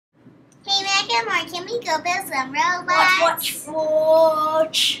second more. Can we go build some robots?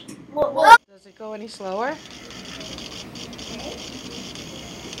 Watch. Does it go any slower?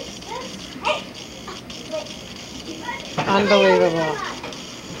 Unbelievable.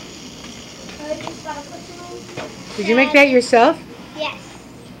 Did you make that yourself? Yes.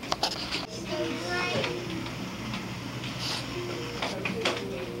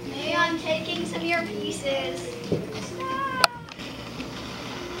 Hey, I'm taking some of your pieces.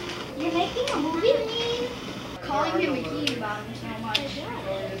 You're making a movie? Calling him a key about him so much.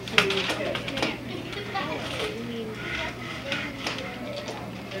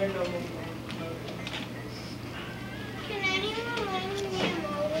 Can anyone lend me a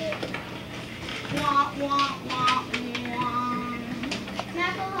movie? Matt will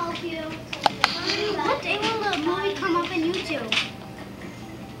help you. What day will the movie come up on YouTube?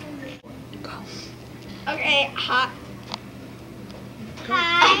 Okay, hi.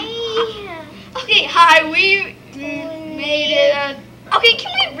 Hi. Okay, hi, we made it. Okay,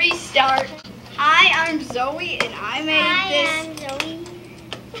 can we restart? Hi, I'm Zoe, and I made this. I'm Zoe.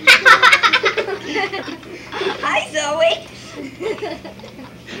 Hi, Zoe.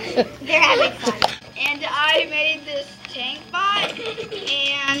 They're having fun. And I made this tank bot,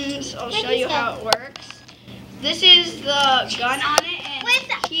 and I'll show you how it works. This is the gun on it, and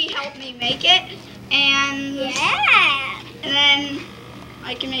he helped me make it. And Yeah. And then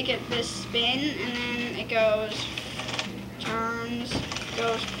I can make it this spin, and then it goes, turns,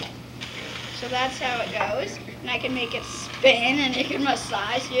 goes. So that's how it goes. And I can make it spin, and it can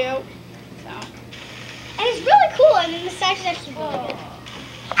massage you. So. And it's really cool, and the massage is actually really good.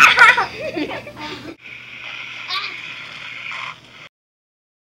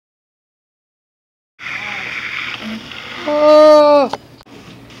 Oh!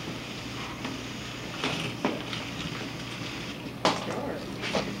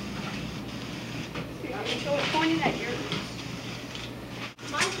 So it's pointing at your.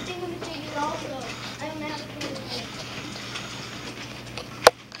 Mine's doing the thing also. I don't have to do it.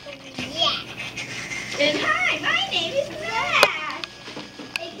 Yeah. And hi, my name is Matt.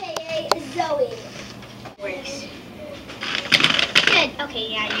 AKA Zoe. Works. Good. Okay,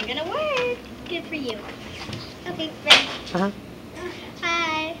 yeah, you're gonna work. Good for you. Okay, ready. Uh-huh.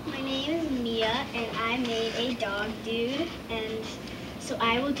 Hi, my name is Mia, and I made a dog dude, and so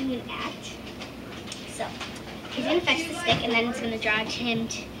I will do an act. So, he's gonna fetch the stick, and then it's gonna drive him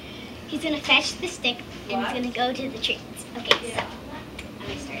to, he's gonna fetch the stick, and he's gonna go to the trees. Okay, so, I'm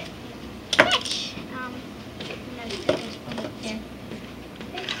gonna start it. Fetch!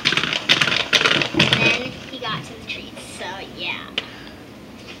 And then he got to the trees, so yeah.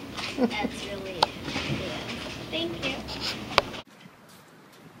 That's really good. Thank you.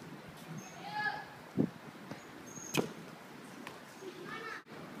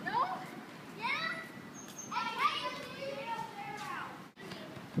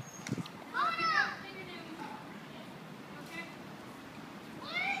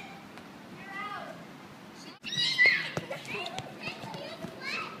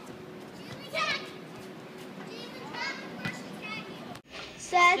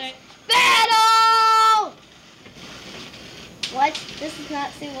 Set battle! What? This does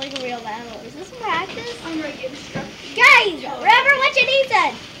not seem like a real battle. Is this practice? I'm ready to instruct. Guys, remember what Janeen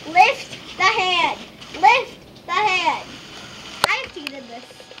said. Lift the hand. Lift the hand. I cheated this.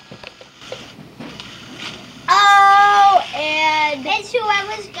 Oh, and it's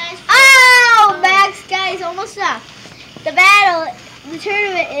whoever's guys. Oh, Max, guys, almost up. The battle, the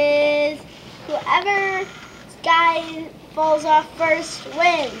tournament is whoever guy falls off first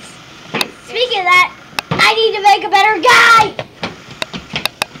wins. Speaking of that, I need to make a better guy.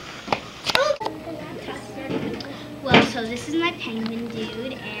 Well, so this is my penguin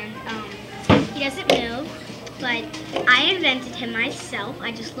dude, and he doesn't move, but I invented him myself.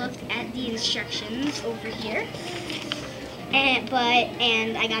 I just looked at the instructions over here, and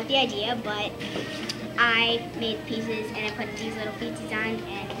I got the idea, but I made the pieces and I put these little feetsies on,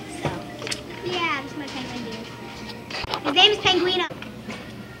 and so yeah, this is my penguin dude. His name is Penguino.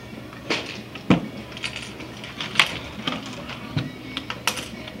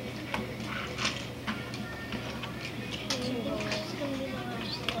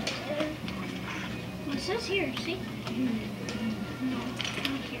 Well, it says here, see? No,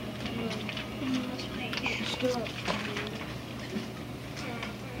 not here. No, this way.